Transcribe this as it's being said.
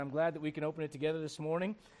I'm glad that we can open it together this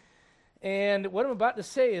morning. And what I'm about to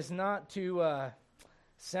say is not to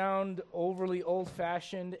sound overly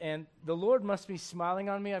old-fashioned, and the Lord must be smiling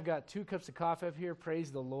on me. I've got 2 cups of coffee up here.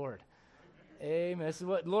 Praise the Lord. Amen. This is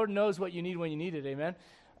what Lord knows what you need when you need it. Amen.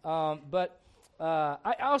 But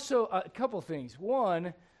I also, a couple things.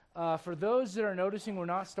 One, for those that are noticing we're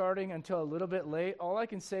not starting until a little bit late, all I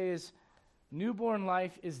can say is newborn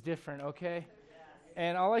life is different, okay?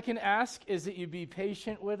 And all I can ask is that you be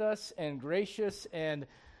patient with us and gracious, and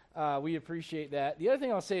we appreciate that. The other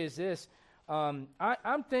thing I'll say is this. I'm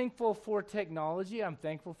thankful for technology. I'm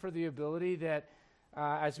thankful for the ability that,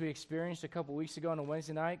 as we experienced a couple weeks ago on a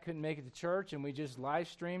Wednesday night, couldn't make it to church, and we just live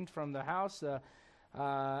streamed from the house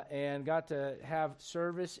and got to have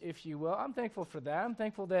service, if you will. I'm thankful for that. I'm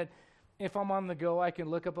thankful that if I'm on the go, I can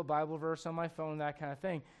look up a Bible verse on my phone, that kind of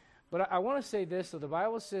thing. But I want to say this, though. The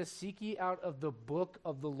Bible says, seek ye out of the book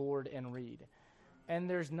of the Lord and read. And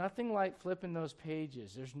there's nothing like flipping those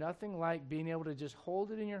pages. There's nothing like being able to just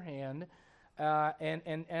hold it in your hand.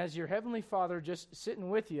 And as your Heavenly Father just sitting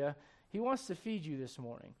with you, He wants to feed you this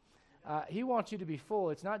morning. He wants you to be full.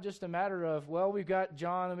 It's not just a matter of, well, we've got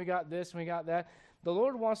John and we got this and we got that. The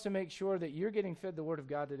Lord wants to make sure that you're getting fed the Word of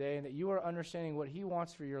God today and that you are understanding what He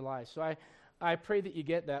wants for your life. So I pray that you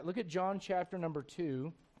get that. Look at John chapter number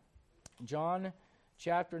 2. John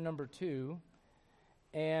chapter number 2.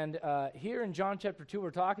 And here in John chapter 2,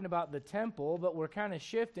 we're talking about the temple, but we're kind of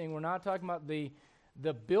shifting. We're not talking about the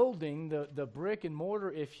building, the brick and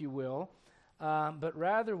mortar, if you will, but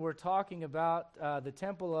rather we're talking about the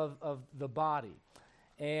temple of the body.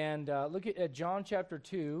 And look at John chapter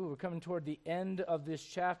 2. We're coming toward the end of this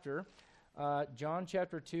chapter. John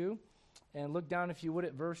chapter 2. And look down, if you would,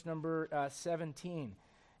 at verse number 17.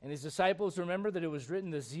 And his disciples remember that it was written,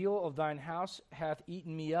 the zeal of thine house hath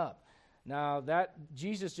eaten me up. Now, that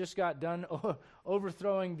Jesus just got done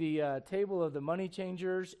overthrowing the table of the money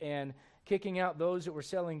changers and kicking out those that were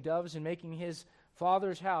selling doves and making his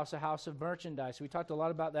Father's house a house of merchandise. We talked a lot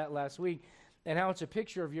about that last week, and how it's a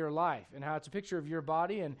picture of your life, and how it's a picture of your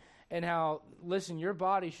body, and how, listen, your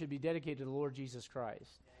body should be dedicated to the Lord Jesus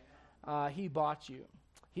Christ. He bought you.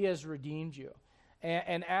 He has redeemed you.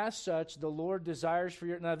 And as such, the Lord desires for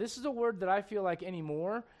your... Now, this is a word that I feel like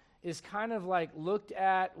anymore is kind of like looked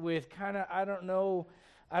at with kind of, I don't know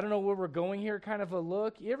where we're going here, kind of a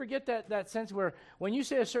look. You ever get that sense where when you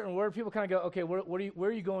say a certain word, people kind of go, okay, where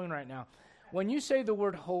are you going right now? When you say the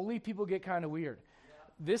word holy, people get kind of weird.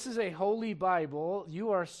 This is a holy Bible.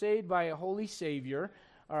 You are saved by a holy Savior,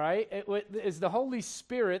 all right? It is the Holy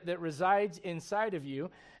Spirit that resides inside of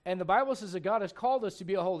you, and the Bible says that God has called us to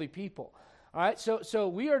be a holy people. All right, so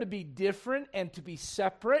we are to be different and to be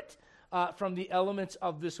separate from the elements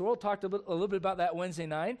of this world. Talked a little bit about that Wednesday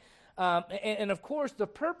night. And of course, the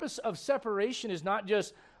purpose of separation is not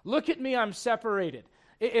just, look at me, I'm separated.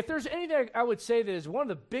 If there's anything I would say that is one of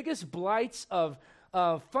the biggest blights of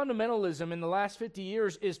fundamentalism in the last 50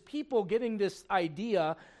 years is people getting this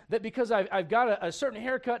idea that because I've got a certain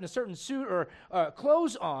haircut and a certain suit or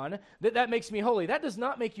clothes on, that makes me holy. That does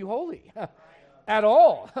not make you holy at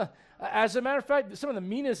all. As a matter of fact, some of the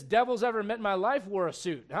meanest devils I've ever met in my life wore a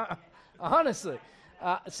suit, honestly.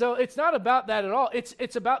 So it's not about that at all.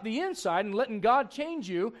 It's about the inside and letting God change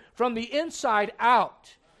you from the inside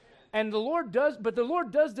out. And the Lord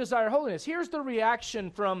does desire holiness. Here's the reaction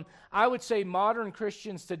from, I would say, modern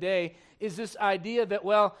Christians today, is this idea that,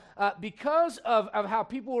 well, because of how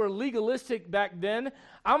people were legalistic back then,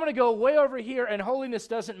 I'm going to go way over here and holiness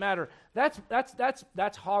doesn't matter. That's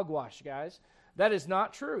hogwash, guys. That is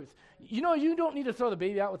not truth. You know, you don't need to throw the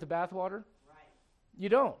baby out with the bathwater. Right. You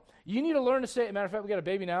don't. You need to learn to say, matter of fact, we got a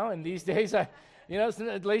baby now, and these days,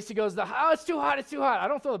 Lacey goes, it's too hot, it's too hot. I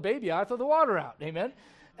don't throw the baby out, I throw the water out. Amen?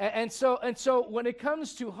 And so when it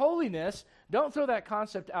comes to holiness, don't throw that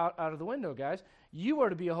concept out of the window, guys. You are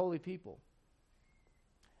to be a holy people.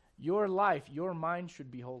 Your life, your mind should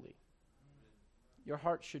be holy. Your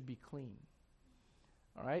heart should be clean.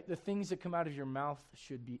 All right? The things that come out of your mouth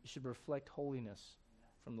should reflect holiness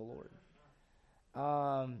from the Lord.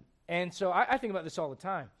 And so I think about this all the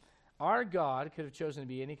time. Our God could have chosen to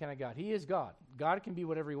be any kind of God. He is God. God can be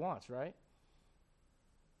whatever He wants, right?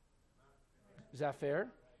 Is that fair?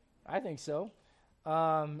 I think so.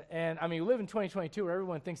 And I mean, we live in 2022 where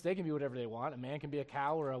everyone thinks they can be whatever they want. A man can be a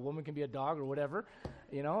cow, or a woman can be a dog, or whatever,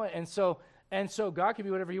 you know. And so God can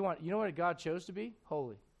be whatever He wants. You know what God chose to be?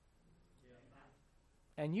 Holy.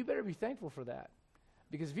 And you better be thankful for that.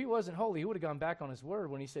 Because if He wasn't holy, He would have gone back on His word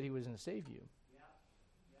when He said He was going to save you.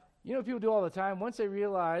 You know what people do all the time? Once they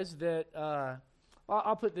realize that,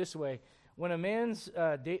 I'll put it this way. When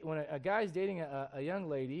a guy's dating a young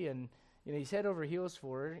lady and he's head over heels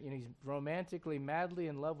for her. He's romantically, madly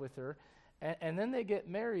in love with her. And then they get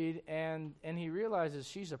married, and he realizes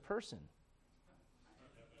she's a person.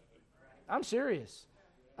 I'm serious.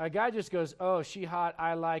 A guy just goes, oh, she hot,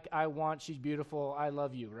 I like, I want, she's beautiful, I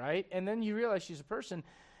love you, right? And then you realize she's a person,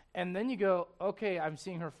 and then you go, okay, I'm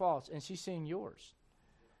seeing her faults, and she's seeing yours.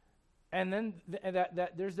 And then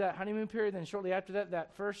there's that honeymoon period, then shortly after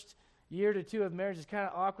that first year to two of marriage is kind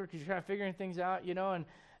of awkward because you're kind of figuring things out,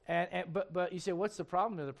 but you say, what's the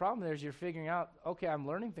problem there? The problem there is you're figuring out, okay, I'm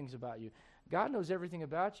learning things about you. God knows everything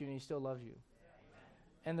about you, and he still loves you.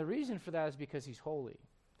 And the reason for that is because he's holy.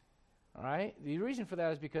 All right? The reason for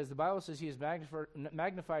that is because the Bible says he has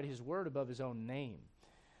magnified his word above his own name.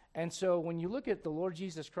 And so when you look at the Lord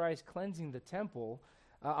Jesus Christ cleansing the temple,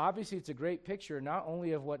 obviously it's a great picture not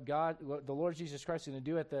only of what the Lord Jesus Christ is going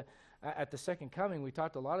to do at the second coming. We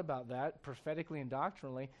talked a lot about that prophetically and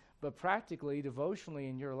doctrinally, but practically, devotionally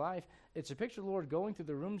in your life. It's a picture of the Lord going through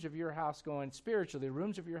the rooms of your house, going spiritually, the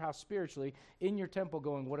rooms of your house spiritually, in your temple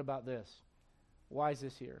going, what about this? Why is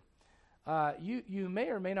this here? You may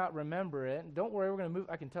or may not remember it. Don't worry, we're going to move.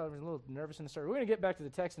 I can tell everyone's a little nervous in the start. We're going to get back to the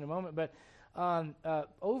text in a moment, but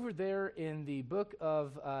over there in the book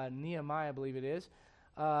of Nehemiah, I believe it is,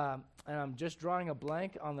 and I'm just drawing a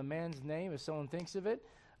blank on the man's name if someone thinks of it.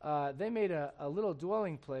 They made a little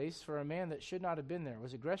dwelling place for a man that should not have been there.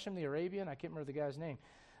 Was it Gresham the Arabian? I can't remember the guy's name.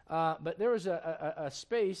 But there was a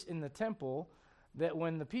space in the temple that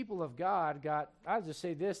when the people of God I'll just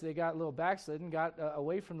say this, they got a little backslidden, got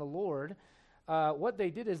away from the Lord, what they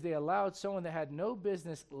did is they allowed someone that had no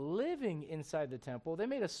business living inside the temple, they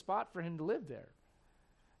made a spot for him to live there.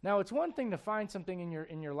 Now, it's one thing to find something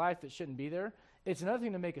in your life that shouldn't be there. It's another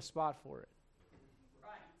thing to make a spot for it.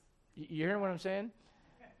 Right. You hearing what I'm saying?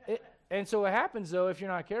 And so what happens, though, if you're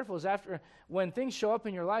not careful, is when things show up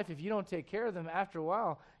in your life, if you don't take care of them, after a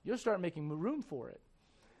while, you'll start making room for it.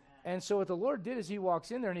 And so what the Lord did is he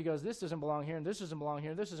walks in there and he goes, this doesn't belong here, and this doesn't belong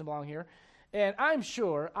here, and this doesn't belong here. And I'm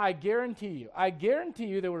sure, I guarantee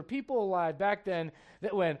you there were people alive back then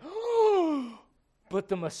that went, oh, but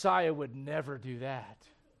the Messiah would never do that.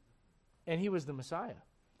 And he was the Messiah.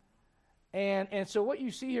 And so what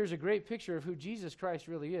you see here is a great picture of who Jesus Christ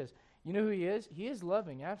really is. You know who he is? He is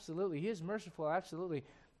loving, absolutely. He is merciful, absolutely.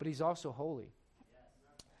 But he's also holy.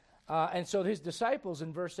 And so his disciples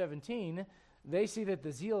in verse 17, they see that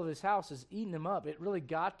the zeal of his house has eaten him up. It really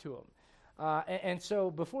got to him. And so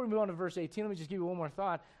before we move on to verse 18, let me just give you one more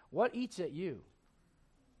thought. What eats at you?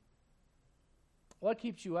 What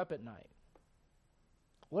keeps you up at night?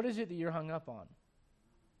 What is it that you're hung up on?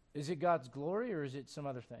 Is it God's glory or is it some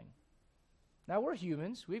other thing? Now, we're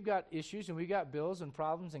humans. We've got issues and we got bills and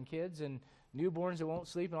problems and kids and newborns that won't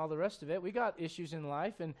sleep and all the rest of it. We got issues in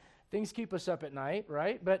life and things keep us up at night,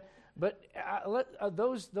 right? But let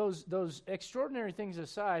those extraordinary things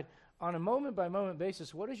aside, on a moment-by-moment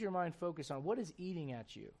basis, what does your mind focus on? What is eating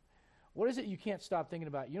at you? What is it you can't stop thinking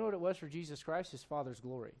about? You know what it was for Jesus Christ? His Father's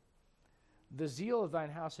glory. The zeal of thine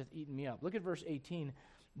house hath eaten me up. Look at verse 18.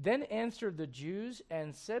 Then answered the Jews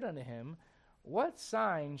and said unto him, what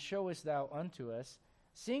sign showest thou unto us,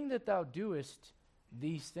 seeing that thou doest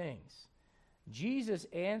these things? Jesus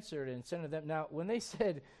answered and said unto them, now when they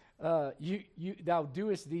said, thou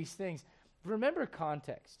doest these things, remember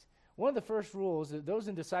context. One of the first rules, those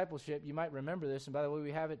in discipleship, you might remember this, and by the way,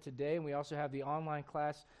 we have it today, and we also have the online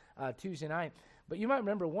class Tuesday night, but you might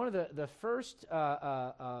remember one of the first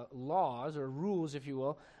laws, or rules, if you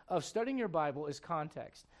will, of studying your Bible is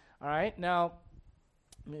context. All right, now,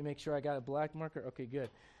 let me make sure I got a black marker. Okay, good.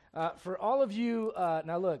 For all of you,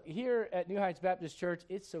 now look, here at New Heights Baptist Church,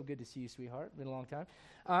 it's so good to see you, sweetheart. Been a long time.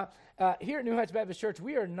 Here at New Heights Baptist Church,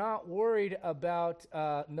 we are not worried about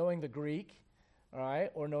knowing the Greek, all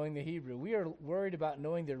right, or knowing the Hebrew. We are worried about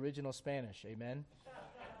knowing the original Spanish. Amen?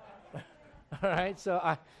 All right, so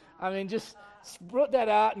I mean, just wrote that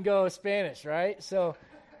out and go Spanish, right? So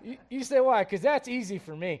you say why? Because that's easy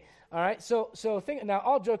for me. All right, so think now.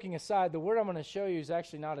 All joking aside, the word I'm going to show you is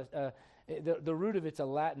actually not the root of it's a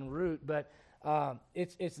Latin root, but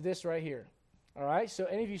it's this right here. All right, so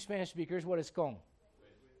any of you Spanish speakers, what is con?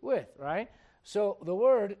 With, right? So the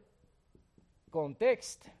word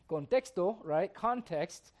contexto, right?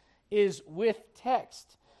 Context is with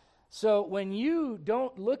text. So when you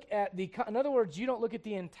don't look at in other words, you don't look at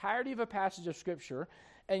the entirety of a passage of Scripture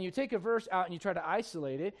and you take a verse out and you try to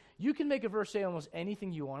isolate it, you can make a verse say almost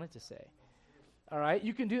anything you want it to say. All right?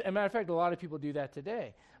 You can do, as a matter of fact, a lot of people do that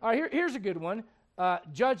today. All right, here's a good one.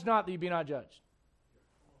 Judge not that you be not judged.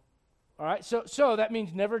 All right? So that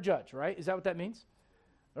means never judge, right? Is that what that means?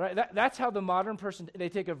 All right? That's how the modern person, they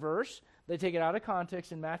take a verse, they take it out of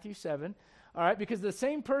context in Matthew 7, All right, because the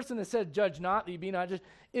same person that said, judge not, that you be not just,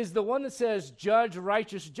 is the one that says, judge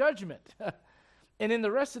righteous judgment. And in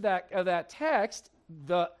the rest of that text,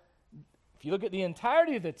 if you look at the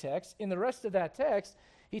entirety of the text, in the rest of that text,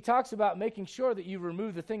 he talks about making sure that you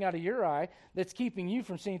remove the thing out of your eye that's keeping you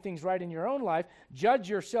from seeing things right in your own life. Judge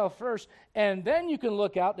yourself first, and then you can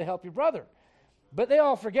look out to help your brother. But they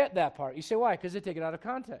all forget that part. You say, why? Because they take it out of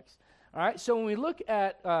context. All right, so when we look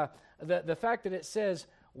at the fact that it says,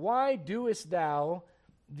 why doest thou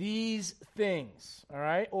these things? All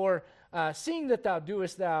right, or seeing that thou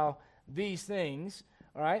doest thou these things,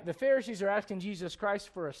 all right, the Pharisees are asking Jesus Christ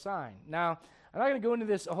for a sign. Now, I'm not going to go into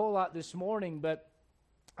this a whole lot this morning, but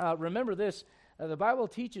remember this, the Bible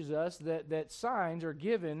teaches us that signs are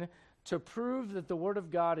given to prove that the Word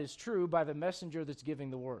of God is true by the messenger that's giving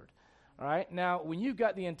the Word. All right, now, when you've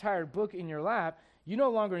got the entire book in your lap, you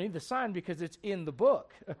no longer need the sign because it's in the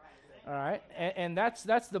book. All right, and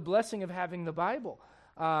that's the blessing of having the Bible.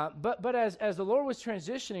 But as the Lord was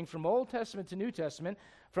transitioning from Old Testament to New Testament,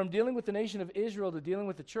 from dealing with the nation of Israel to dealing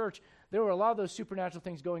with the church, there were a lot of those supernatural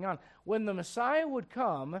things going on. When the Messiah would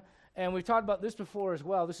come, and we've talked about this before as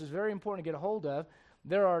well, this is very important to get a hold of,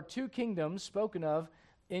 there are two kingdoms spoken of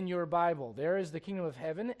in your Bible. There is the kingdom of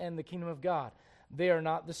heaven and the kingdom of God. They are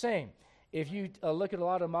not the same. If you look at a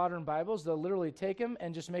lot of modern Bibles, they'll literally take them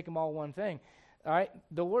and just make them all one thing. All right,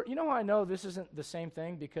 the word. You know how I know this isn't the same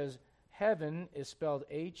thing? Because heaven is spelled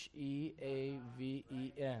Heaven,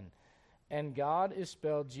 and God is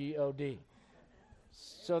spelled God.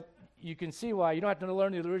 So you can see why. You don't have to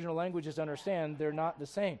learn the original languages to understand they're not the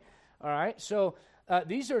same. All right, so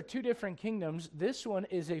these are two different kingdoms. This one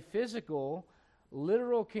is a physical,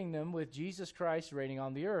 literal kingdom with Jesus Christ reigning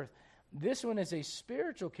on the earth. This one is a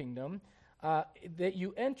spiritual kingdom that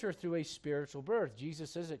you enter through a spiritual birth. Jesus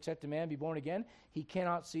says, except a man be born again, he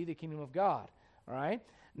cannot see the kingdom of God. All right?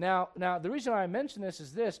 Now, the reason why I mention this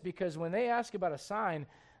is this, because when they ask about a sign,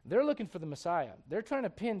 they're looking for the Messiah. They're trying to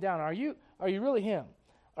pin down, are you really him?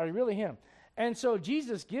 Are you really him? And so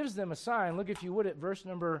Jesus gives them a sign. Look, if you would, at verse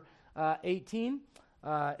number 18.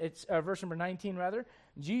 It's verse number 19, rather.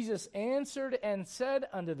 Jesus answered and said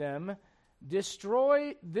unto them,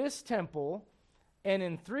 destroy this temple, and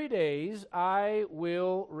in 3 days I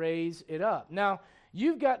will raise it up. Now,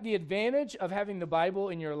 you've got the advantage of having the Bible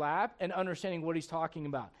in your lap and understanding what he's talking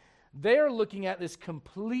about. They're looking at this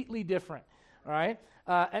completely different, all right?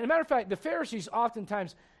 And as a matter of fact, the Pharisees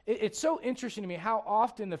oftentimes, it's so interesting to me how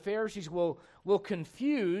often the Pharisees will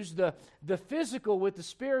confuse the physical with the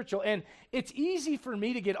spiritual. And it's easy for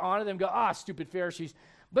me to get on to them and go, stupid Pharisees.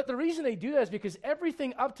 But the reason they do that is because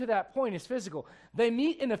everything up to that point is physical. They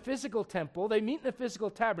meet in a physical temple. They meet in a physical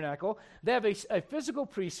tabernacle. They have a physical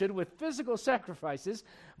priesthood with physical sacrifices.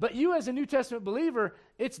 But you as a New Testament believer,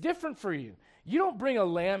 it's different for you. You don't bring a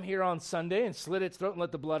lamb here on Sunday and slit its throat and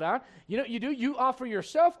let the blood out. You know what you do? You offer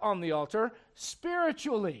yourself on the altar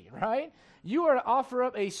spiritually, right? You are to offer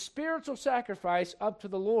up a spiritual sacrifice up to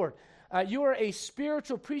the Lord. You are a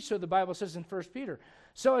spiritual priesthood, the Bible says in 1 Peter.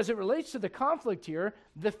 So as it relates to the conflict here,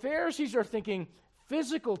 the Pharisees are thinking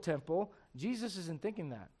physical temple. Jesus isn't thinking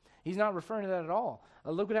that. He's not referring to that at all.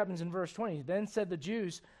 Look what happens in verse 20. Then said the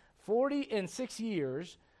Jews, 46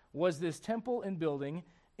 years was this temple in building,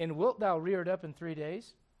 and wilt thou rear it up in 3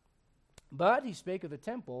 days? But he spake of the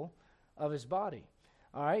temple of his body.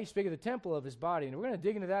 All right, he spake of the temple of his body. And we're going to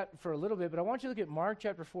dig into that for a little bit, but I want you to look at Mark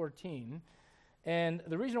chapter 14. And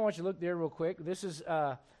the reason I want you to look there real quick, this is...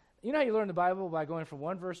 you know how you learn the Bible? By going from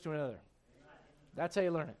one verse to another. That's how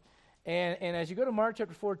you learn it. And as you go to Mark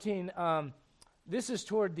chapter 14, this is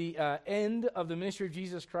toward the end of the ministry of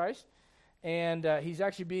Jesus Christ. And he's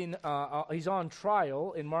actually he's on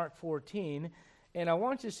trial in Mark 14. And I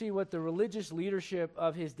want you to see what the religious leadership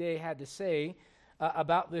of his day had to say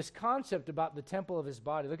about this concept about the temple of his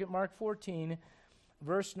body. Look at Mark 14,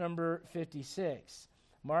 verse number 56.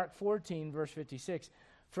 Mark 14, verse 56.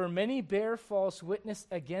 For many bare false witness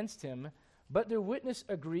against him, but their witness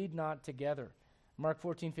agreed not together. Mark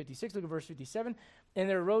 14:56, look at verse 57. And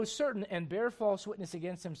there arose certain and bare false witness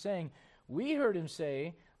against him, saying, we heard him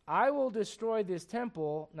say, I will destroy this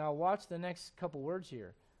temple. Now watch the next couple words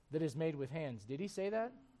here. That is made with hands. Did he say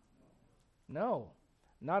that? No,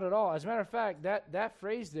 not at all. As a matter of fact, that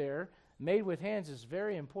phrase there, made with hands, is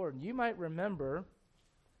very important. You might remember...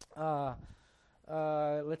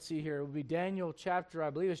 let's see here. It would be Daniel chapter, I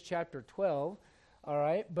believe it's chapter 12. All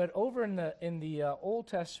right, but over in the Old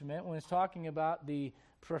Testament, when it's talking about the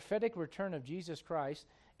prophetic return of Jesus Christ,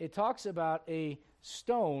 it talks about a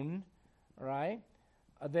stone, right,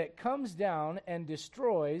 that comes down and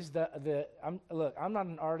destroys look, I'm not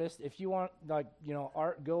an artist. If you want,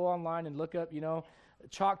 art, go online and look up,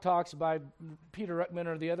 Chalk Talks by Peter Ruckman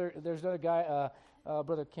or there's another guy,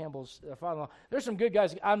 Brother Campbell's father-in-law. There's some good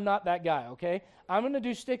guys. I'm not that guy, okay? I'm going to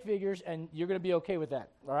do stick figures, and you're going to be okay with that,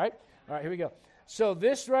 all right? All right, here we go. So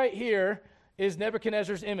this right here is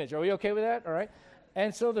Nebuchadnezzar's image. Are we okay with that? All right.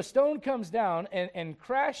 And so the stone comes down and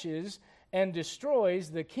crashes and destroys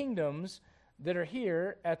the kingdoms that are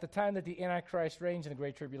here at the time that the Antichrist reigns in the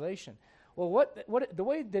Great Tribulation. Well, the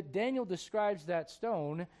way that Daniel describes that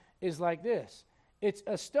stone is like this. It's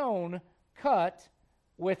a stone cut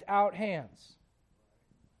without hands.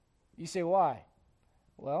 You say, why?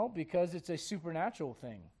 Well, because it's a supernatural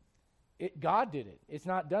thing. God did it. It's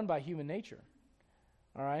not done by human nature.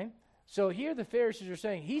 All right? So here the Pharisees are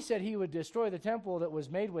saying, he said he would destroy the temple that was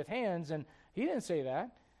made with hands, and he didn't say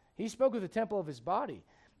that. He spoke of the temple of his body.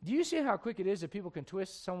 Do you see how quick it is that people can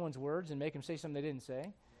twist someone's words and make them say something they didn't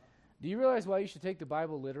say? Do you realize why you should take the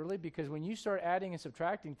Bible literally? Because when you start adding and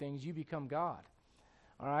subtracting things, you become God.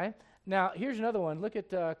 All right? Now, here's another one. Look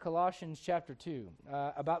at Colossians chapter 2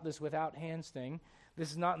 about this without hands thing.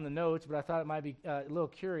 This is not in the notes, but I thought it might be a little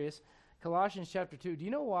curious. Colossians chapter 2. Do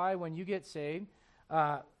you know why when you get saved,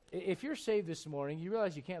 if you're saved this morning, you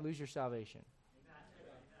realize you can't lose your salvation?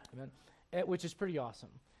 Amen. Which is pretty awesome.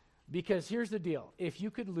 Because here's the deal. If you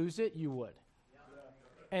could lose it, you would.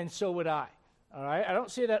 And so would I. All right? I don't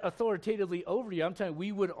say that authoritatively over you. I'm telling you,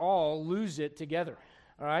 we would all lose it together.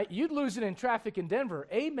 All right? You'd lose it in traffic in Denver.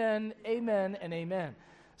 Amen, amen, and amen.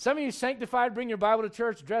 Some of you sanctified, bring your Bible to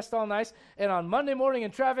church, dressed all nice, and on Monday morning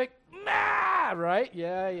in traffic, right?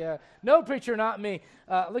 Yeah. No, preacher, not me.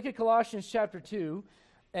 Look at Colossians chapter 2.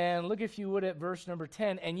 And look, if you would, at verse number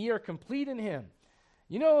 10. And ye are complete in him.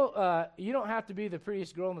 You know, you don't have to be the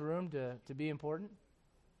prettiest girl in the room to be important.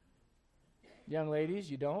 Young ladies,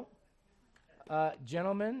 you don't.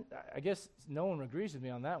 Gentlemen, I guess no one agrees with me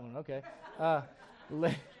on that one. Okay.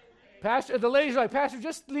 Pastor, the ladies are like, Pastor,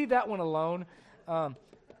 just leave that one alone.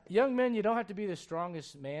 Young men, you don't have to be the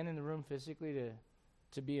strongest man in the room physically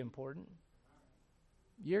to be important.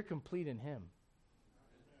 You're complete in him.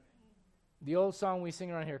 The old song we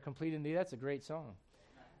sing around here, Complete in Thee, that's a great song.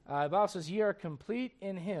 The Bible says, ye are complete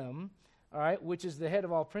in him, all right, which is the head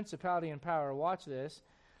of all principality and power. Watch this.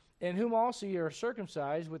 In whom also ye are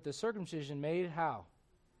circumcised with the circumcision made how?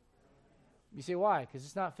 You say, why? Because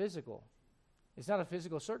it's not physical. It's not a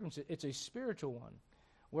physical circumcision. It's a spiritual one,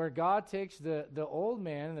 where God takes the old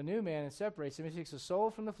man and the new man and separates him. He takes the soul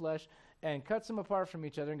from the flesh and cuts them apart from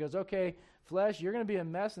each other and goes, okay, flesh, you're going to be a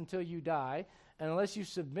mess until you die. And unless you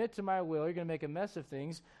submit to my will, you're going to make a mess of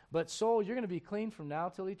things. But soul, you're going to be clean from now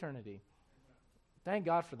till eternity. Thank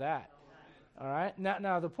God for that. All right?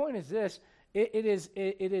 Now the point is this. It is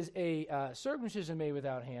a circumcision made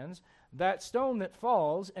without hands. That stone that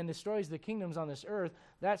falls and destroys the kingdoms on this earth,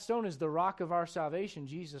 that stone is the rock of our salvation,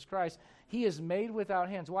 Jesus Christ. He is made without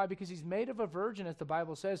hands. Why? Because he's made of a virgin, as the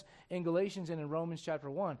Bible says in Galatians and in Romans chapter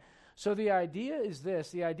 1. So the idea is this.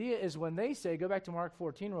 The idea is when they say, go back to Mark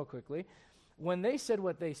 14 real quickly, when they said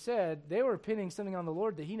what they said, they were pinning something on the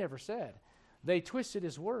Lord that he never said. They twisted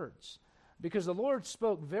his words. Because the Lord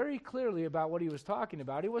spoke very clearly about what he was talking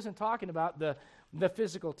about. He wasn't talking about the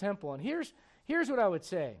physical temple. And here's what I would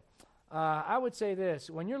say. I would say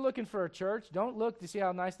this. When you're looking for a church, don't look to see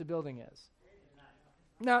how nice the building is.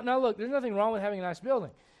 Now look, there's nothing wrong with having a nice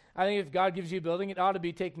building. I think if God gives you a building, it ought to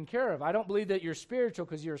be taken care of. I don't believe that you're spiritual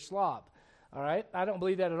because you're a slob. All right? I don't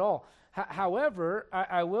believe that at all. However,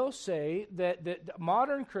 I will say that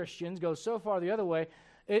modern Christians go so far the other way.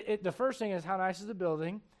 The first thing is, how nice is the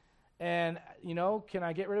building? And, can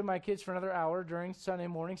I get rid of my kids for another hour during Sunday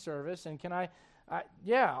morning service? And can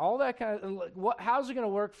all that kind of, how's it going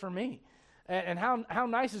to work for me? And how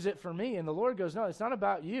nice is it for me? And the Lord goes, no, it's not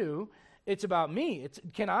about you. It's about me.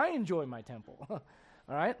 Can I enjoy my temple? All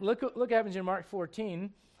right? Look what happens in Mark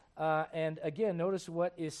 14. And again, notice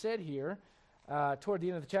what is said here toward the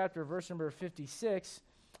end of the chapter, verse number 56,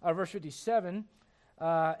 verse 57.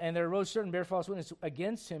 And there arose certain bear false witnesses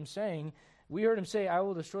against him, saying, we heard him say, I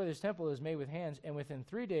will destroy this temple that is made with hands, and within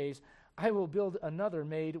 3 days I will build another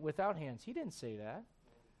made without hands. He didn't say that.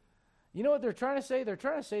 You know what they're trying to say? They're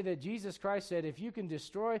trying to say that Jesus Christ said, if you can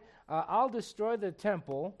destroy, I'll destroy the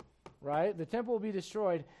temple, right? The temple will be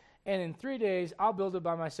destroyed, and in 3 days I'll build it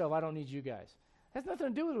by myself. I don't need you guys. That has nothing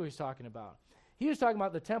to do with what he's talking about. He was talking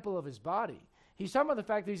about the temple of his body. He's talking about the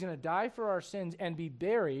fact that he's going to die for our sins and be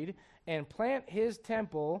buried and plant his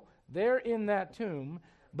temple there in that tomb.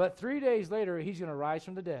 But 3 days later, he's going to rise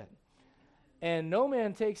from the dead. And no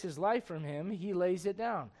man takes his life from him. He lays it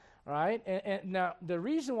down. All right? And now, the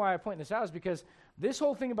reason why I point this out is because this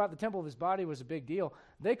whole thing about the temple of his body was a big deal.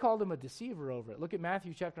 They called him a deceiver over it. Look at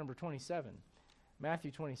Matthew chapter number 27.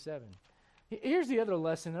 Matthew 27. Here's the other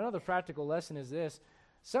lesson. Another practical lesson is this.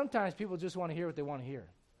 Sometimes people just want to hear what they want to hear.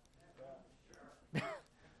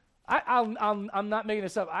 I'm not making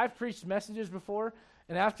this up. I've preached messages before,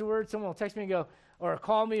 and afterwards someone will text me and go, or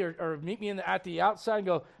call me or meet me at the outside and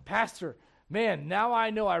go, Pastor, man, now I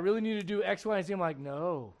know I really need to do X, Y, and Z. I'm like,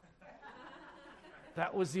 no.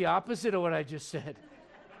 That was the opposite of what I just said.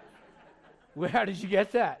 How did you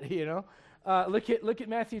get that? Look at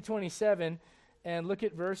Matthew 27 and look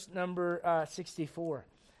at verse number 64.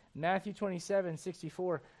 Matthew 27,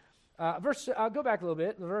 64. I'll go back a little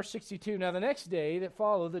bit. Verse 62. Now the next day that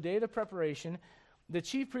followed, the day of the preparation, the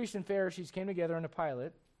chief priests and Pharisees came together unto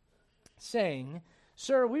Pilate, saying,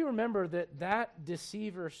 Sir, we remember that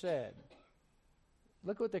deceiver said.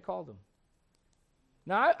 Look what they called him.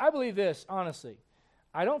 Now I believe this, honestly.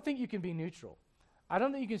 I don't think you can be neutral. I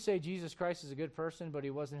don't think you can say Jesus Christ is a good person, but he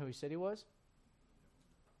wasn't who he said he was.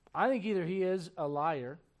 I think either he is a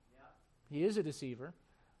liar, he is a deceiver,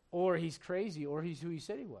 or he's crazy, or he's who he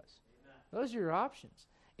said he was. Amen. Those are your options.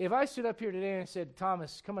 If I stood up here today and said,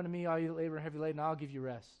 Thomas, come unto me, all you that labor and heavy laden, I'll give you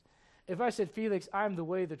rest. If I said, Felix, I'm the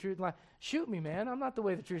way, the truth, and life, shoot me, man. I'm not the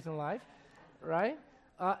way, the truth, and life. Right?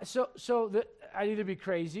 So I'd either be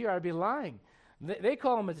crazy or I'd be lying. They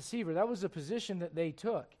call him a deceiver. That was the position that they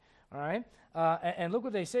took. All right? And look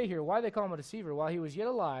what they say here. Why they call him a deceiver? While he was yet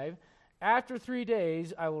alive, after 3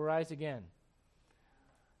 days, I will rise again.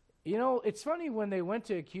 It's funny when they went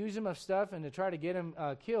to accuse him of stuff and to try to get him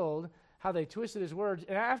killed, how they twisted his words.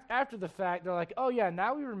 And after the fact, they're like, oh, yeah,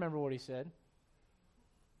 now we remember what he said.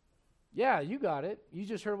 Yeah, you got it. You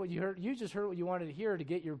just heard what you heard. You just heard what you wanted to hear to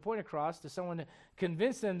get your point across to someone to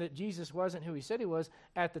convince them that Jesus wasn't who he said he was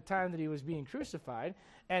at the time that he was being crucified.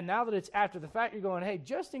 And now that it's after the fact, you're going, hey,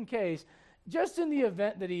 just in case, just in the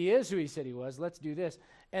event that he is who he said he was, let's do this.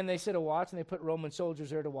 And they set a watch, and they put Roman soldiers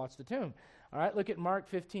there to watch the tomb. All right, look at Mark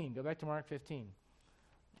 15. Go back to Mark 15.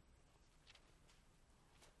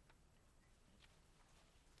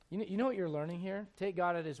 You know what you're learning here? Take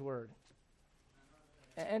God at his word.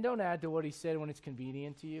 And don't add to what he said when it's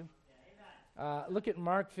convenient to you. Look at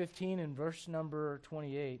Mark 15 and verse number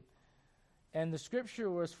 28. And the scripture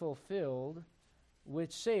was fulfilled,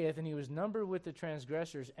 which saith, and he was numbered with the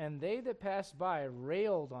transgressors, and they that passed by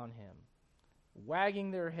railed on him,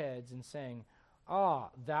 wagging their heads and saying, Ah,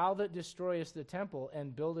 thou that destroyest the temple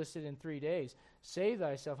and buildest it in 3 days, save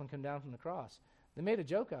thyself and come down from the cross. They made a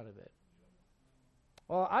joke out of it.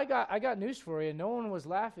 Well, I got news for you. No one was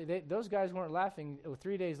laughing. Those guys weren't laughing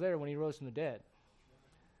 3 days later when he rose from the dead.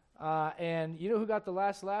 And you know who got the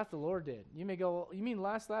last laugh? The Lord did. You may go, well, you mean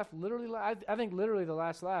last laugh? Literally, I think literally the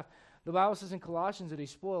last laugh. The Bible says in Colossians that he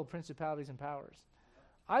spoiled principalities and powers.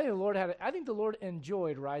 I think the Lord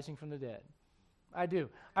enjoyed rising from the dead. I do.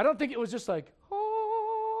 I don't think it was just like,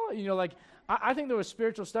 oh, I think there was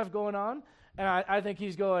spiritual stuff going on, and I think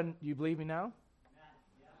he's going, you believe me now?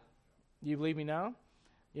 You believe me now?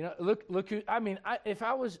 Look who,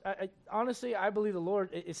 honestly, I believe the Lord,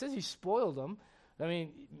 it says he spoiled them. I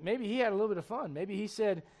mean, maybe he had a little bit of fun. Maybe he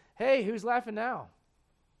said, hey, who's laughing now?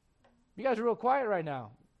 You guys are real quiet right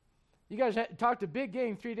now. You guys talked a big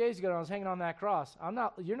game 3 days ago and I was hanging on that cross.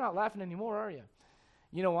 You're not laughing anymore, are you?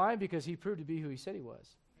 You know why? Because he proved to be who he said he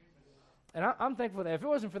was. And I'm thankful for that. If it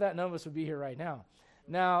wasn't for that, none of us would be here right now.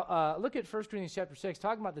 Now, look at 1 Corinthians chapter 6,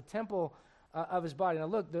 talking about the temple of his body. Now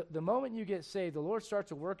look, the moment you get saved, the Lord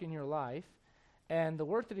starts a work in your life, and the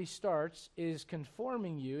work that he starts is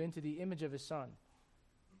conforming you into the image of his Son.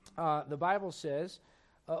 The Bible says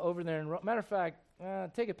over there, matter of fact,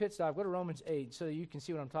 take a pit stop, go to Romans 8 so you can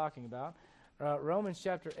see what I'm talking about. Romans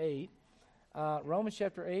chapter 8,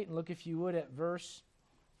 and look if you would at verse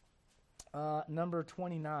number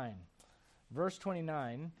 29. Verse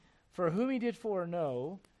 29, for whom he did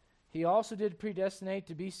foreknow, he also did predestinate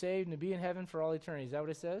to be saved and to be in heaven for all eternity. Is that what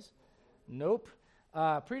it says? Nope.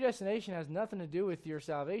 Predestination has nothing to do with your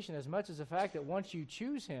salvation as much as the fact that once you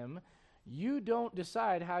choose him, you don't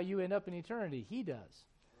decide how you end up in eternity. He does.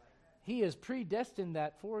 He has predestined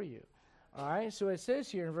that for you. All right, so it says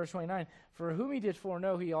here in verse 29, for whom he did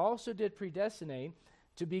foreknow, he also did predestinate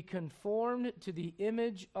to be conformed to the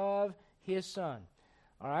image of his Son.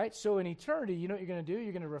 All right, so in eternity, you know what you're going to do?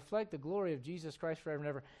 You're going to reflect the glory of Jesus Christ forever and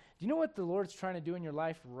ever. Do you know what the Lord's trying to do in your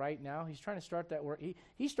life right now? He's trying to start that work.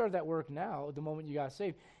 He started that work now at the moment you got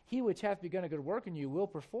saved. He which hath begun a good work in you will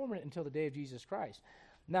perform it until the day of Jesus Christ.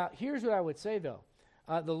 Now, here's what I would say, though.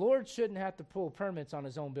 The Lord shouldn't have to pull permits on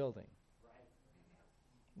his own building.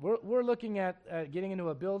 We're looking at getting into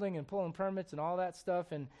a building and pulling permits and all that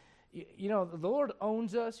stuff. And, the Lord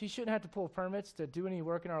owns us. He shouldn't have to pull permits to do any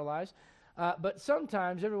work in our lives. But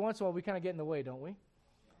sometimes, every once in a while, we kind of get in the way, don't we?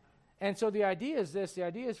 And so the idea is this. The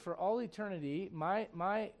idea is for all eternity, my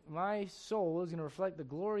soul is going to reflect the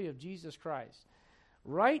glory of Jesus Christ.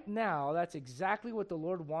 Right now, that's exactly what the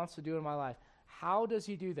Lord wants to do in my life. How does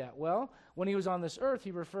he do that? Well, when he was on this earth, he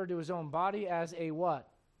referred to his own body as a what?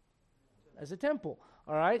 As a temple.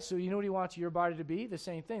 All right, so you know what he wants your body to be? The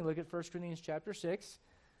same thing. Look at 1 Corinthians chapter 6.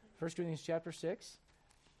 1 Corinthians chapter 6.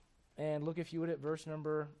 And look, if you would, at verse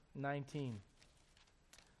number 19.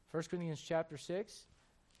 1 Corinthians chapter 6.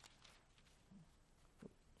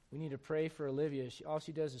 We need to pray for Olivia. All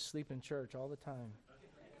she does is sleep in church all the time.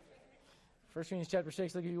 1 Corinthians chapter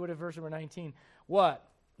 6, look if you would at verse number 19. What?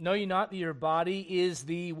 Know ye not that your body is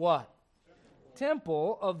the what?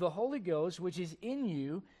 Temple of the Holy Ghost, which is in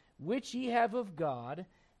you, which ye have of God.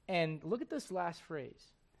 And look at this last phrase.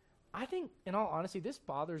 I think, in all honesty, this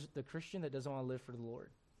bothers the Christian that doesn't want to live for the Lord.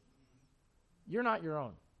 You're not your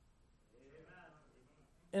own.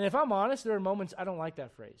 And if I'm honest, there are moments I don't like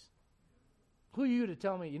that phrase. Who are you to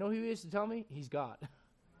tell me? You know who he is to tell me? He's God.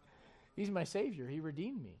 He's my Savior. He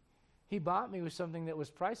redeemed me. He bought me with something that was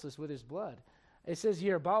priceless with his blood. It says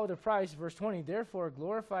here, bought with a price, verse 20, therefore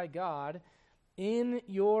glorify God in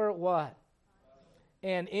your what?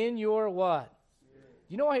 And in your what?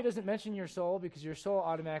 You know why he doesn't mention your soul? Because your soul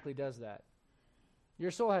automatically does that.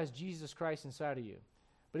 Your soul has Jesus Christ inside of you.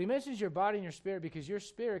 But he mentions your body and your spirit because your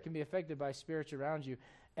spirit can be affected by spirits around you.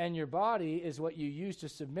 And your body is what you use to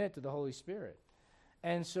submit to the Holy Spirit.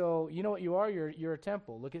 And so, you know what you are? You're a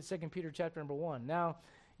temple. Look at 2 Peter chapter number 1. Now,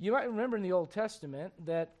 you might remember in the Old Testament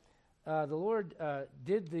that the Lord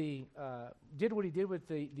did what he did with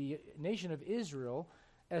the nation of Israel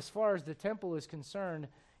as far as the temple is concerned.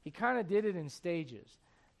 He kind of did it in stages.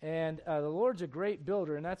 And the Lord's a great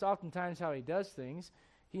builder, and that's oftentimes how he does things.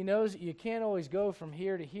 He knows you can't always go from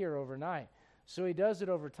here to here overnight. So he does it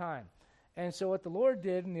over time. And so what the Lord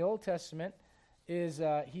did in the Old Testament is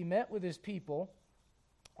he met with his people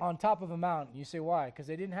on top of a mountain. You say, why? Because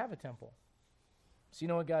they didn't have a temple. So you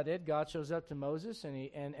know what God did? God shows up to Moses,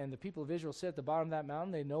 and the people of Israel sit at the bottom of that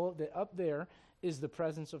mountain. They know that up there is the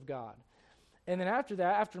presence of God. And then after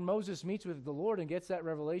that, after Moses meets with the Lord and gets that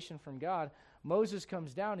revelation from God, Moses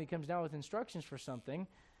comes down. He comes down with instructions for something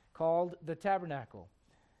called the tabernacle.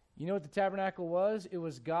 You know what the tabernacle was? It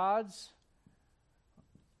was God's,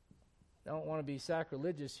 I don't want to be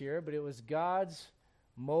sacrilegious here, but it was God's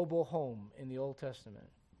mobile home in the Old Testament.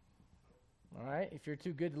 All right? If you're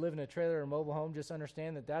too good to live in a trailer or a mobile home, just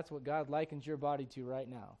understand that that's what God likens your body to right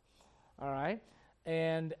now. All right?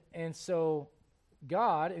 And so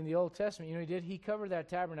God in the Old Testament, you know, he covered that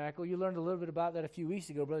tabernacle. You learned a little bit about that a few weeks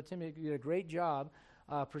ago. Brother Tim did a great job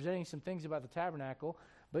presenting some things about the tabernacle.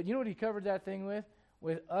 But you know what he covered that thing with?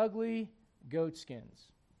 With ugly goat skins.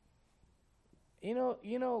 You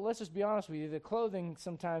know, let's just be honest with you. The clothing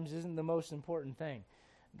sometimes isn't the most important thing.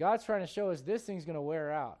 God's trying to show us this thing's going to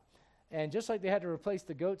wear out. And just like they had to replace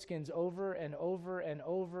the goat skins over and over and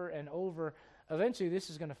over and over, eventually this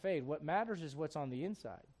is going to fade. What matters is what's on the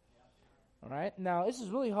inside. All right? Now, this is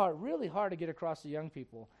really hard to get across to young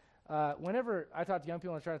people. Whenever I talk to young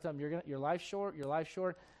people and I try to tell them, your life's short,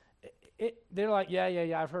 they're like,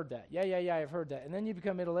 yeah, I've heard that. Yeah, I've heard that. And then you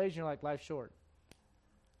become middle-aged and you're like, life's short.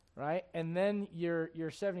 Right? And then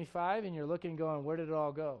you're 75 and you're looking and going, where did it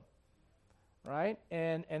all go? Right?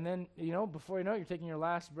 And then, you know, before you know it, you're taking your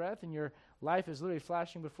last breath and your life is literally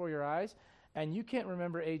flashing before your eyes. And you can't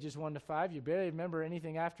remember ages 1 to 5. You barely remember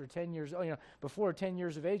anything after 10 years, before 10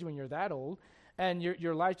 years of age when you're that old. And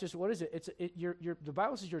your life just, what is it? The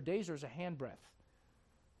Bible says your days are as a handbreadth.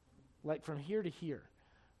 Like from here to here.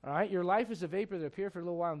 All right? Your life is a vapor that appeareth for a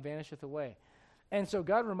little while and vanisheth away. And so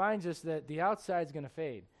God reminds us that the outside is going to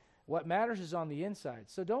fade. What matters is on the inside.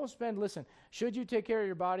 So listen, should you take care of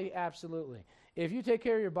your body? Absolutely. If you take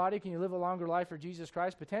care of your body, can you live a longer life for Jesus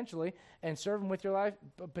Christ? Potentially. And serve him with your life?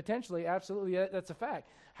 Potentially. Absolutely. That's a fact.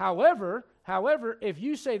 However, if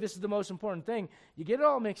you say this is the most important thing, you get it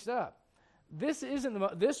all mixed up. This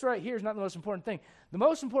right here is not the most important thing. The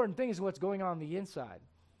most important thing is what's going on the inside.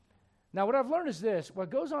 Now, what I've learned is this. What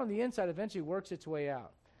goes on the inside eventually works its way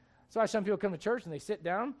out. That's why some people come to church and they sit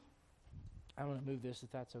down. I want to move this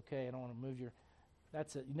if that's okay. I don't want to move your...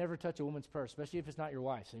 That's it. You never touch a woman's purse, especially if it's not your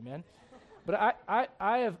wife's. Amen? But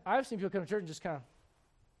I've seen people come to church and just kind of...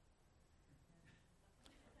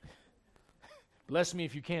 Bless me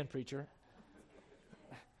if you can, preacher.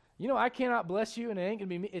 You know, I cannot bless you, and it ain't going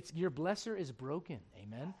to be me. It's your blesser is broken.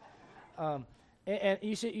 Amen? And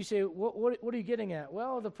you say, what are you getting at?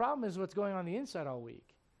 Well, the problem is what's going on the inside all week.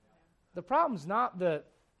 The problem's not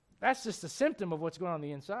that's just a symptom of what's going on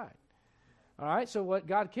the inside. All right, so what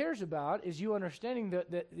God cares about is you understanding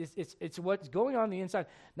that it's what's going on the inside.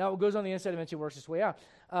 Now, what goes on the inside eventually works its way out.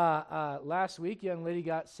 Last week, young lady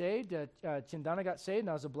got saved. Chindana got saved, and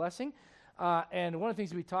that was a blessing. And one of the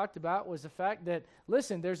things we talked about was the fact that,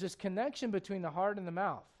 listen, there's this connection between the heart and the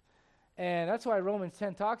mouth. And that's why Romans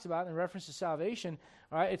 10 talks about, in reference to salvation,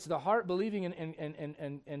 all right, it's the heart believing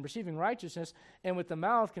and receiving righteousness, and with the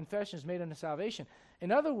mouth, confession is made unto salvation.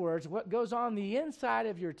 In other words, what goes on the inside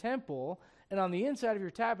of your temple and on the inside of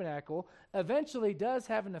your tabernacle eventually does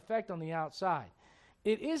have an effect on the outside.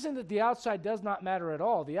 It isn't that the outside does not matter at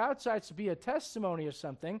all. The outside should be a testimony of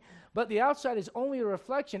something, but the outside is only a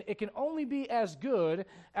reflection. It can only be as good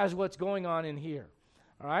as what's going on in here.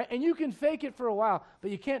 All right? And you can fake it for a while,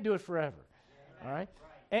 but you can't do it forever. All right?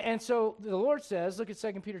 And so the Lord says, look at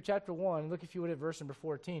 2 Peter chapter 1, look if you would at verse number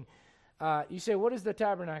 14. You say, what is the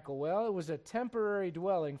tabernacle? Well, it was a temporary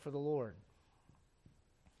dwelling for the Lord.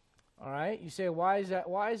 All right? You say, why is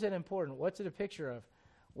that important? What's it a picture of?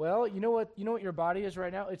 Well, you know what your body is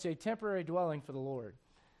right now? It's a temporary dwelling for the Lord.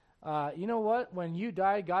 You know what? When you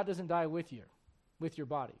die, God doesn't die with you, with your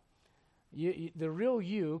body. The real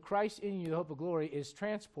you, Christ in you, the hope of glory, is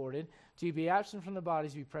transported to be absent from the body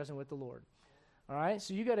to be present with the Lord. All right?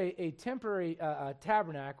 So you got a temporary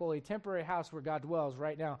tabernacle, a temporary house where God dwells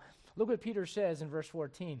right now. Look what Peter says in verse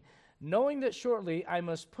 14. Knowing that shortly I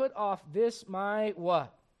must put off this my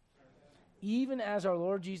what? Even as our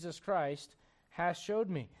Lord Jesus Christ has showed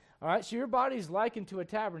me. All right, so your body is likened to a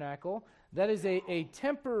tabernacle. That is a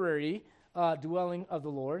temporary dwelling of the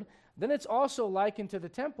Lord. Then it's also likened to the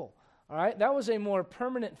temple. All right, that was a more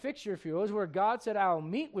permanent fixture, if you will, where God said, I'll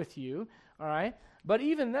meet with you. All right, but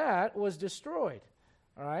even that was destroyed.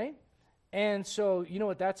 All right, and so you know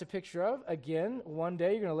what that's a picture of? Again, one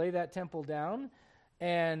day you're going to lay that temple down,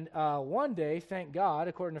 and one day, thank God,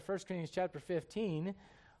 according to 1 Corinthians chapter 15,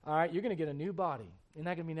 all right, you're going to get a new body. Isn't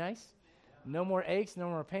that going to be nice? No more aches, no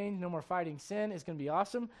more pains, no more fighting sin. It's going to be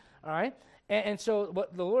awesome. All right? And so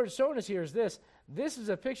what the Lord is showing us here is this. This is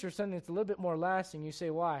a picture of something that's a little bit more lasting. You say,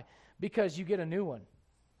 why? Because you get a new one.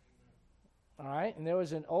 All right? And there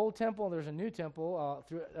was an old temple, there's a new temple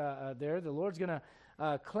there. The Lord's going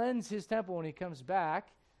to cleanse his temple when he comes back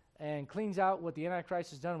and cleans out what the Antichrist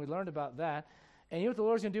has done. We learned about that. And you know what the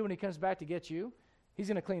Lord's going to do when he comes back to get you? He's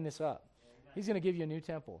going to clean this up. Amen. He's going to give you a new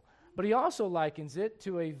temple. But he also likens it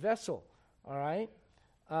to a vessel. All right?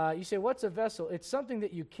 You say, what's a vessel? It's something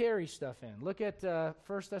that you carry stuff in. Look at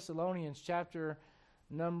 1 Thessalonians chapter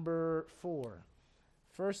number 4.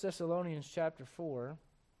 1 Thessalonians chapter 4.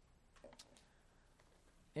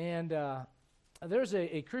 And there's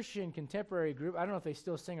a Christian contemporary group. I don't know if they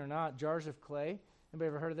still sing or not, Jars of Clay. Anybody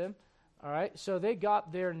ever heard of them? All right? So they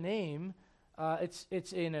got their name. It's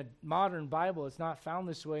in a modern Bible. It's not found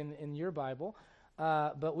this way in your Bible.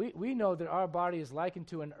 But we know that our body is likened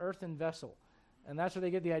to an earthen vessel. And that's where they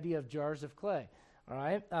get the idea of jars of clay. All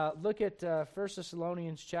right? Look at 1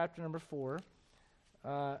 Thessalonians chapter number 4.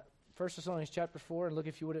 1 Thessalonians chapter 4, and look,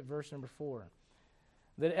 if you would, at verse number 4.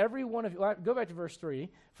 That every one of you, go back to verse 3.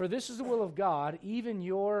 For this is the will of God, even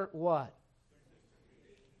your what?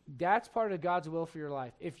 That's part of God's will for your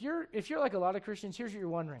life. If you're like a lot of Christians, here's what you're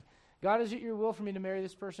wondering. God, is it your will for me to marry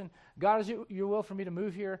this person? God, is it your will for me to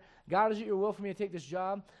move here? God, is it your will for me to take this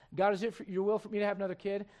job? God, is it your will for me to have another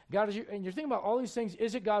kid? God, and you're thinking about all these things.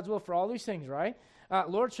 Is it God's will for all these things, right?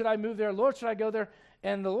 Lord, should I move there? Lord, should I go there?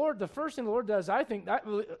 And the first thing the Lord does, I think,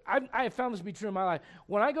 I have found this to be true in my life.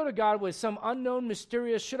 When I go to God with some unknown,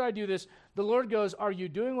 mysterious, should I do this? The Lord goes, are you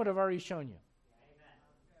doing what I've already shown you?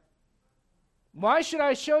 Why should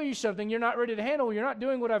I show you something you're not ready to handle? You're not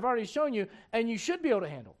doing what I've already shown you, and you should be able to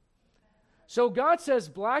handle. So God says,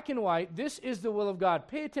 black and white, this is the will of God.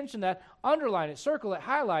 Pay attention to that, underline it, circle it,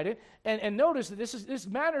 highlight it, and notice that this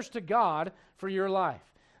matters to God for your life.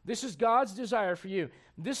 This is God's desire for you.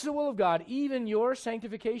 This is the will of God, even your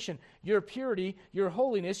sanctification, your purity, your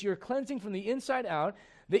holiness, your cleansing from the inside out,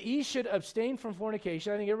 that ye should abstain from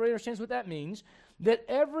fornication. I think everybody understands what that means. That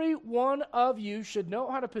every one of you should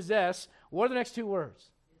know how to possess, what are the next two words?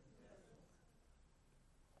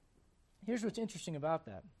 Here's what's interesting about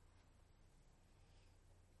that.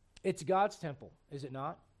 It's God's temple, is it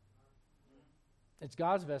not? It's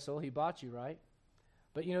God's vessel. He bought you, right?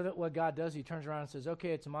 But you know that what God does? He turns around and says,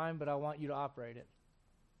 okay, it's mine, but I want you to operate it.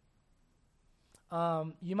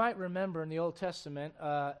 You might remember in the Old Testament,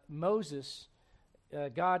 Moses,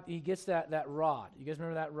 God, he gets that rod. You guys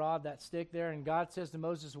remember that rod, that stick there? And God says to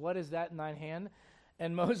Moses, what is that in thine hand?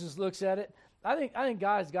 And Moses looks at it. I think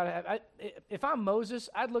God's got to have, if I'm Moses,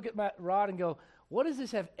 I'd look at my rod and go, what does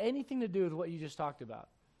this have anything to do with what you just talked about?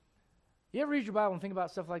 You ever read your Bible and think about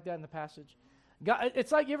stuff like that in the passage? God,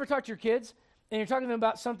 it's like you ever talk to your kids and you're talking to them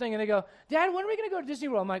about something, and they go, Dad, when are we going to go to Disney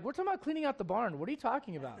World? I'm like, we're talking about cleaning out the barn. What are you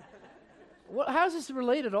talking about? How does this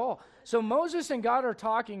relate at all? So Moses and God are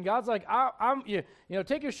talking. God's like,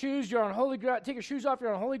 take your shoes. You're on holy ground. Take your shoes off.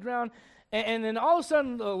 You're on holy ground. And then all of a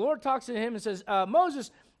sudden, the Lord talks to him and says,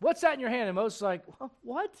 Moses, what's that in your hand? And Moses is like,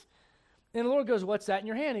 what? And the Lord goes, what's that in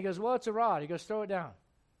your hand? He goes, well, it's a rod. He goes, throw it down.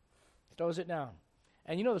 Throws it down.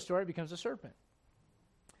 And you know the story. It becomes a serpent.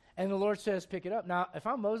 And the Lord says, pick it up. Now, if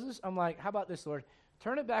I'm Moses, I'm like, how about this, Lord?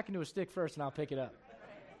 Turn it back into a stick first, and I'll pick it up.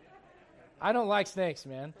 I don't like snakes,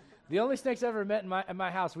 man. The only snakes I ever met in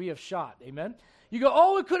my house, we have shot. Amen? You go,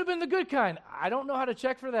 oh, it could have been the good kind. I don't know how to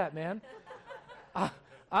check for that, man.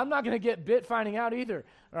 I'm not going to get bit finding out either,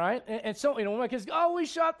 all right? And so, when my kids go, we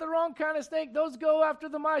shot the wrong kind of snake. Those go after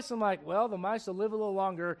the mice. I'm like, well, the mice will live a little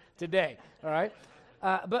longer today, all right?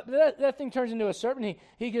 But that thing turns into a serpent.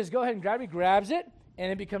 He goes, go ahead and grab it. He grabs it,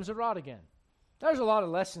 and it becomes a rod again. There's a lot of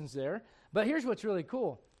lessons there. But here's what's really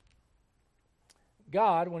cool.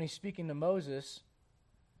 God, when he's speaking to Moses,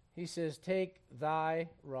 he says, take thy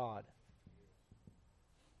rod.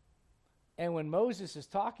 And when Moses is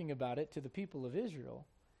talking about it to the people of Israel,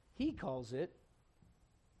 he calls it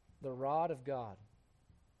the rod of God.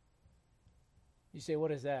 You say,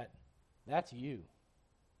 what is that? That's you.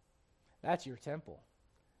 That's your temple.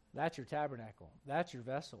 That's your tabernacle. That's your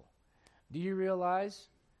vessel. Do you realize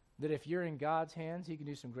that if you're in God's hands, he can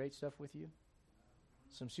do some great stuff with you?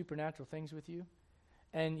 Some supernatural things with you?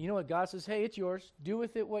 And you know what? God says, hey, it's yours. Do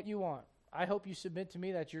with it what you want. I hope you submit to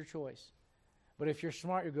me. That's your choice. But if you're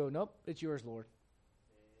smart, you go, nope, it's yours, Lord.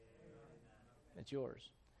 It's yours.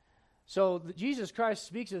 So Jesus Christ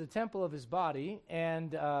speaks of the temple of his body.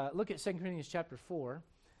 And look at 2 Corinthians chapter 4.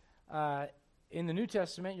 In the New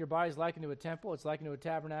Testament, your body is likened to a temple. It's likened to a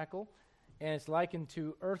tabernacle. And it's likened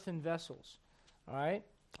to earthen vessels. All right?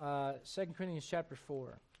 2 Corinthians chapter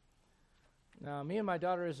 4. Now, me and my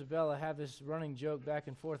daughter Isabella have this running joke back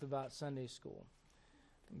and forth about Sunday school,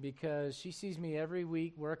 because she sees me every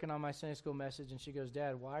week working on my Sunday school message, and she goes,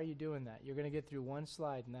 Dad, why are you doing that? You're going to get through one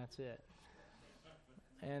slide, and that's it.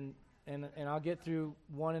 And I'll get through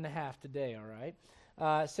 1.5 today, all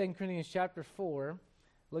right? 2 Corinthians chapter 4,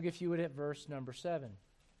 look if you would at verse number 7.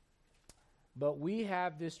 But we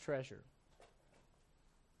have this treasure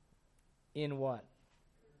in what?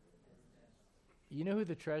 You know who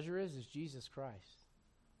the treasure is? It's Jesus Christ.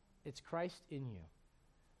 It's Christ in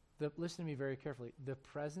you. Listen to me very carefully. The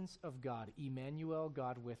presence of God, Emmanuel,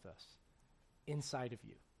 God with us, inside of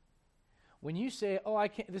you. When you say, oh, I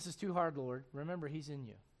can't, this is too hard, Lord, remember, he's in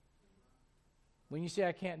you. When you say,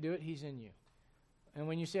 I can't do it, he's in you. And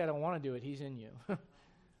when you say, I don't want to do it, he's in you.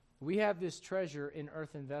 We have this treasure in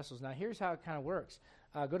earthen vessels. Now, here's how it kind of works.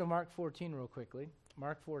 Go to Mark 14 real quickly.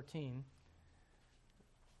 Mark 14.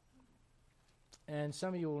 And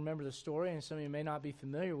some of you will remember the story, and some of you may not be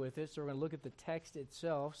familiar with it, so we're going to look at the text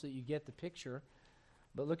itself so that you get the picture.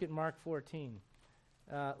 But look at Mark 14.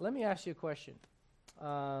 Let me ask you a question.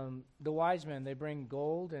 The wise men, they bring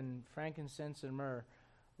gold and frankincense and myrrh.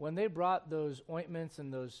 When they brought those ointments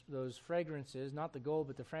and those fragrances, not the gold,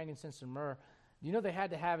 but the frankincense and myrrh, you know they had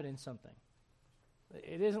to have it in something.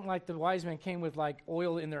 It isn't like the wise men came with like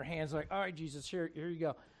oil in their hands, like, all right, Jesus, here you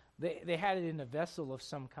go. They had it in a vessel of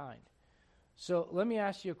some kind. So let me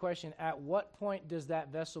ask you a question. At what point does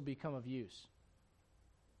that vessel become of use?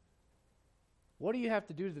 What do you have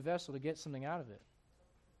to do to the vessel to get something out of it?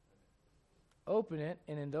 Open it,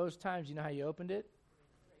 and in those times, you know how you opened it?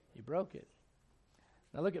 You broke it.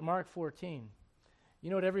 Now look at Mark 14. You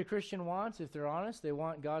know what every Christian wants? If they're honest, they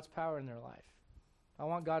want God's power in their life. I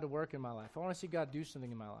want God to work in my life. I want to see God do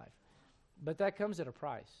something in my life. But that comes at a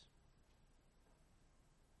price.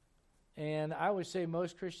 And I would say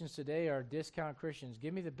most Christians today are discount Christians.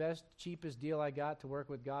 Give me the best, cheapest deal I got to work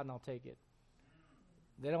with God, and I'll take it.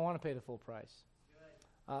 They don't want to pay the full price.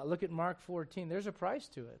 Look at Mark 14. There's a price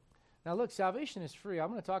to it. Now, look, salvation is free. I'm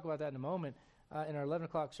going to talk about that in a moment in our 11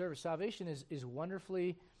 o'clock service. Salvation is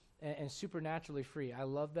wonderfully and supernaturally free. I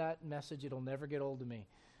love that message. It'll never get old to me.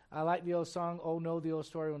 I like the old song, oh no, the old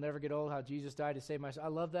story will never get old, how Jesus died to save my soul. I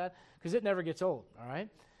love that because it never gets old, all right?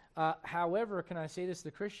 However, can I say this?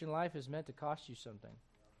 The Christian life is meant to cost you something.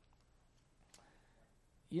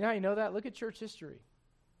 You know how you know that? Look at church history.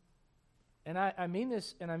 And I mean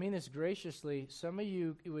this, and I mean this graciously. Some of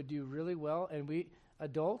you would do really well, and we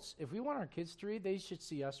adults, if we want our kids to read, they should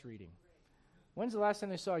see us reading. When's the last time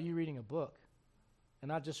they saw you reading a book and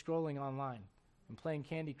not just scrolling online and playing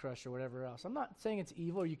Candy Crush or whatever else? I'm not saying it's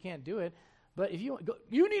evil or you can't do it, but if you go,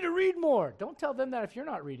 you need to read more. Don't tell them that if you're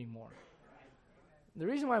not reading more. The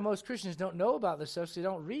reason why most Christians don't know about this stuff is they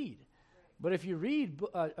don't read. But if you read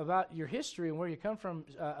about your history and where you come from,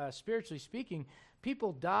 spiritually speaking,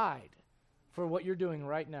 people died for what you're doing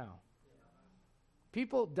right now.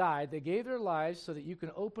 People died. They gave their lives so that you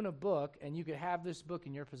can open a book and you could have this book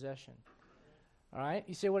in your possession. All right?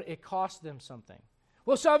 You say, well, it cost them something.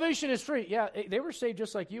 Well, salvation is free. Yeah, they were saved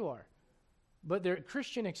just like you are. But their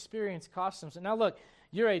Christian experience cost them something. Now, look,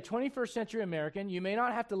 you're a 21st century American. You may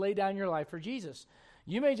not have to lay down your life for Jesus.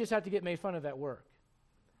 You may just have to get made fun of at work.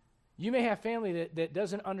 You may have family that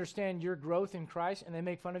doesn't understand your growth in Christ, and they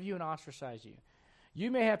make fun of you and ostracize you. You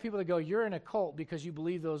may have people that go, you're in a cult because you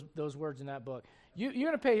believe those words in that book. You're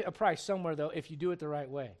going to pay a price somewhere, though, if you do it the right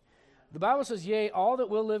way. The Bible says, yea, all that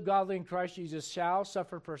will live godly in Christ Jesus shall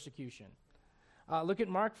suffer persecution. Look at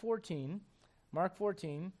Mark 14. Mark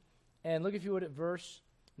 14, and look, if you would, at verse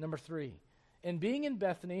number 3. And being in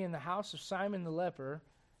Bethany in the house of Simon the leper,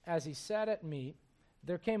 as he sat at meat,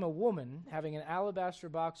 there came a woman having an alabaster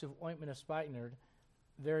box of ointment of spikenard,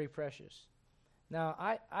 very precious. Now,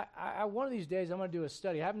 I one of these days, I'm going to do a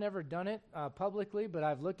study. I've never done it publicly, but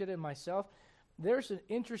I've looked at it myself. There's an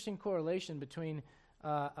interesting correlation between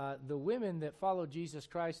the women that followed Jesus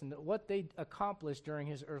Christ and what they accomplished during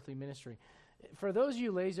his earthly ministry. For those of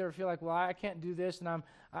you ladies that ever feel like, well, I can't do this, and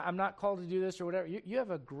I'm not called to do this or whatever, you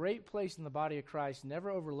have a great place in the body of Christ.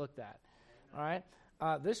 Never overlook that. All right?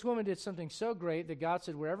 This woman did something so great that God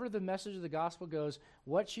said, wherever the message of the gospel goes,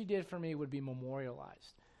 what she did for me would be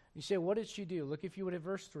memorialized. You say, what did she do? Look, if you would, at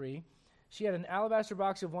verse 3. She had an alabaster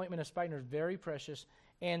box of ointment of spikenard, very precious,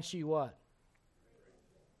 and she what?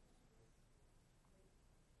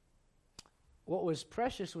 What was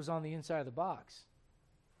precious was on the inside of the box.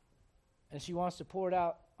 And she wants to pour it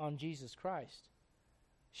out on Jesus Christ.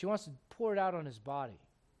 She wants to pour it out on his body.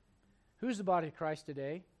 Who's the body of Christ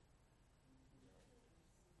today?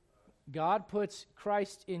 God puts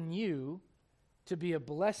Christ in you to be a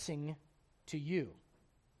blessing to you.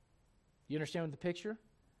 You understand the picture?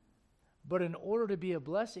 But in order to be a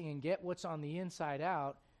blessing and get what's on the inside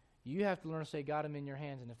out, you have to learn to say, God, I'm in your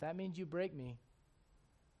hands. And if that means you break me,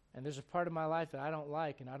 and there's a part of my life that I don't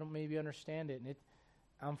like, and I don't maybe understand it, and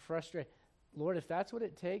I'm frustrated. Lord, if that's what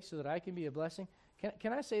it takes so that I can be a blessing,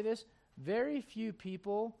 can I say this? Very few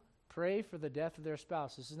people pray for the death of their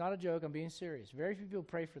spouse. This is not a joke. I'm being serious. Very few people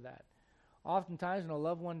pray for that. Oftentimes when a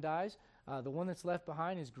loved one dies, the one that's left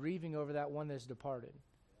behind is grieving over that one that's departed.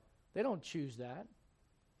 They don't choose that.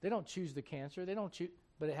 They don't choose the cancer. They don't choose,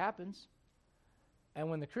 but it happens. And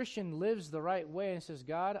when the Christian lives the right way and says,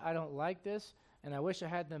 God, I don't like this, and I wish I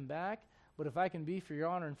had them back, but if I can be for your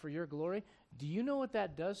honor and for your glory, do you know what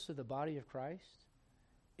that does to the body of Christ?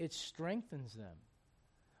 It strengthens them.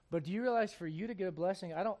 But do you realize for you to get a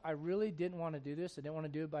blessing, I really didn't want to do this. I didn't want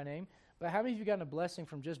to do it by name. But how many of you gotten a blessing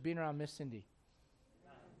from just being around Miss Cindy?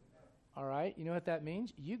 All right. You know what that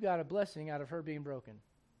means? You got a blessing out of her being broken.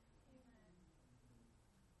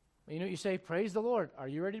 You know what you say? Praise the Lord. Are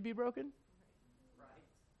you ready to be broken? Right.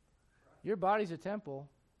 Your body's a temple.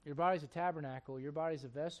 Your body's a tabernacle. Your body's a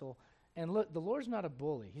vessel. And look, the Lord's not a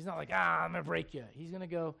bully. He's not like, I'm going to break you. He's going to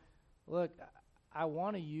go, look, I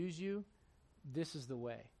want to use you. This is the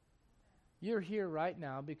way. You're here right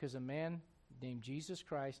now because a man named Jesus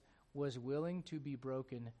Christ was willing to be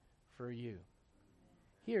broken for you.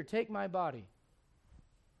 Here, take my body,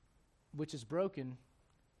 which is broken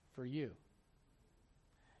for you.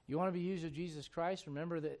 You want to be used of Jesus Christ?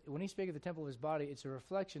 Remember that when he speaks of the temple of his body, it's a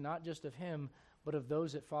reflection not just of him, but of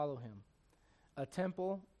those that follow him. A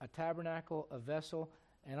temple, a tabernacle, a vessel.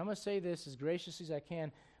 And I'm going to say this as graciously as I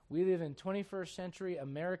can. We live in 21st century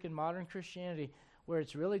American modern Christianity where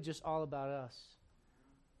it's really just all about us.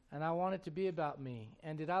 And I want it to be about me.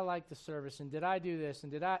 And did I like the service? And did I do this?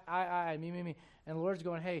 And did me. And the Lord's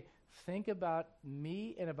going, hey, think about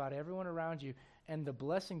me and about everyone around you and the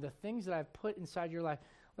blessing, the things that I've put inside your life.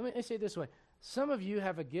 Let me say it this way. Some of you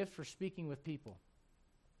have a gift for speaking with people.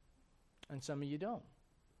 And some of you don't.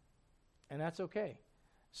 And that's okay.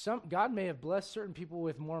 God may have blessed certain people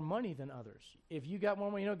with more money than others. If you got more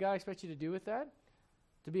money, you know what God expects you to do with that?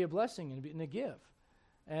 To be a blessing and to give.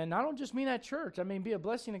 And I don't just mean at church. I mean be a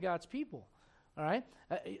blessing to God's people. All right?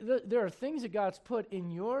 There are things that God's put in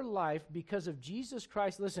your life because of Jesus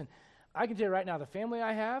Christ. Listen, I can tell you right now, the family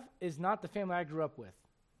I have is not the family I grew up with.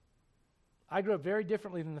 I grew up very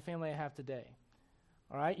differently than the family I have today.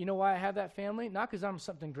 All right? You know why I have that family? Not because I'm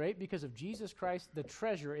something great, because of Jesus Christ, the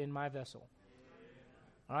treasure in my vessel.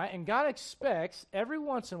 All right? And God expects every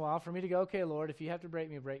once in a while for me to go, okay, Lord, if you have to break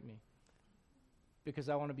me, because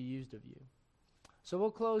I want to be used of you. So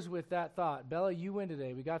we'll close with that thought. Bella, you win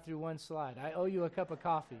today. We got through one slide. I owe you a cup of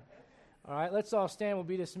coffee. All right? Let's all stand. We'll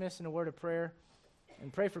be dismissed in a word of prayer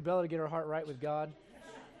and pray for Bella to get her heart right with God.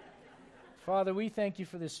 Father, we thank you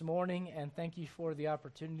for this morning, and thank you for the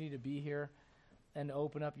opportunity to be here and to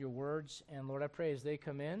open up your words. And Lord, I pray as they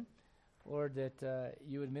come in, Lord, that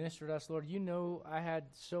you would minister to us. Lord, you know I had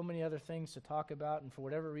so many other things to talk about, and for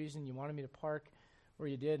whatever reason you wanted me to park where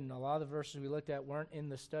you did, and a lot of the verses we looked at weren't in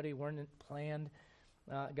the study, weren't planned.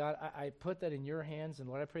 God, I put that in your hands, and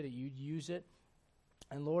Lord, I pray that you'd use it.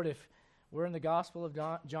 And Lord, if we're in the Gospel of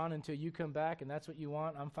John until you come back, and that's what you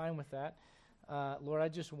want, I'm fine with that. Lord, I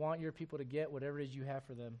just want your people to get whatever it is you have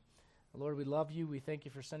for them. Lord, we love you. We thank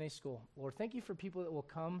you for Sunday school. Lord, thank you for people that will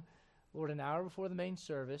come, Lord, an hour before the main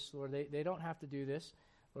service. Lord, they don't have to do this.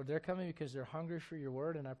 Lord, they're coming because they're hungry for your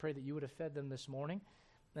word, and I pray that you would have fed them this morning.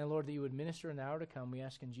 And Lord, that you would minister an hour to come. We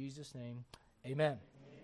ask in Jesus' name, amen.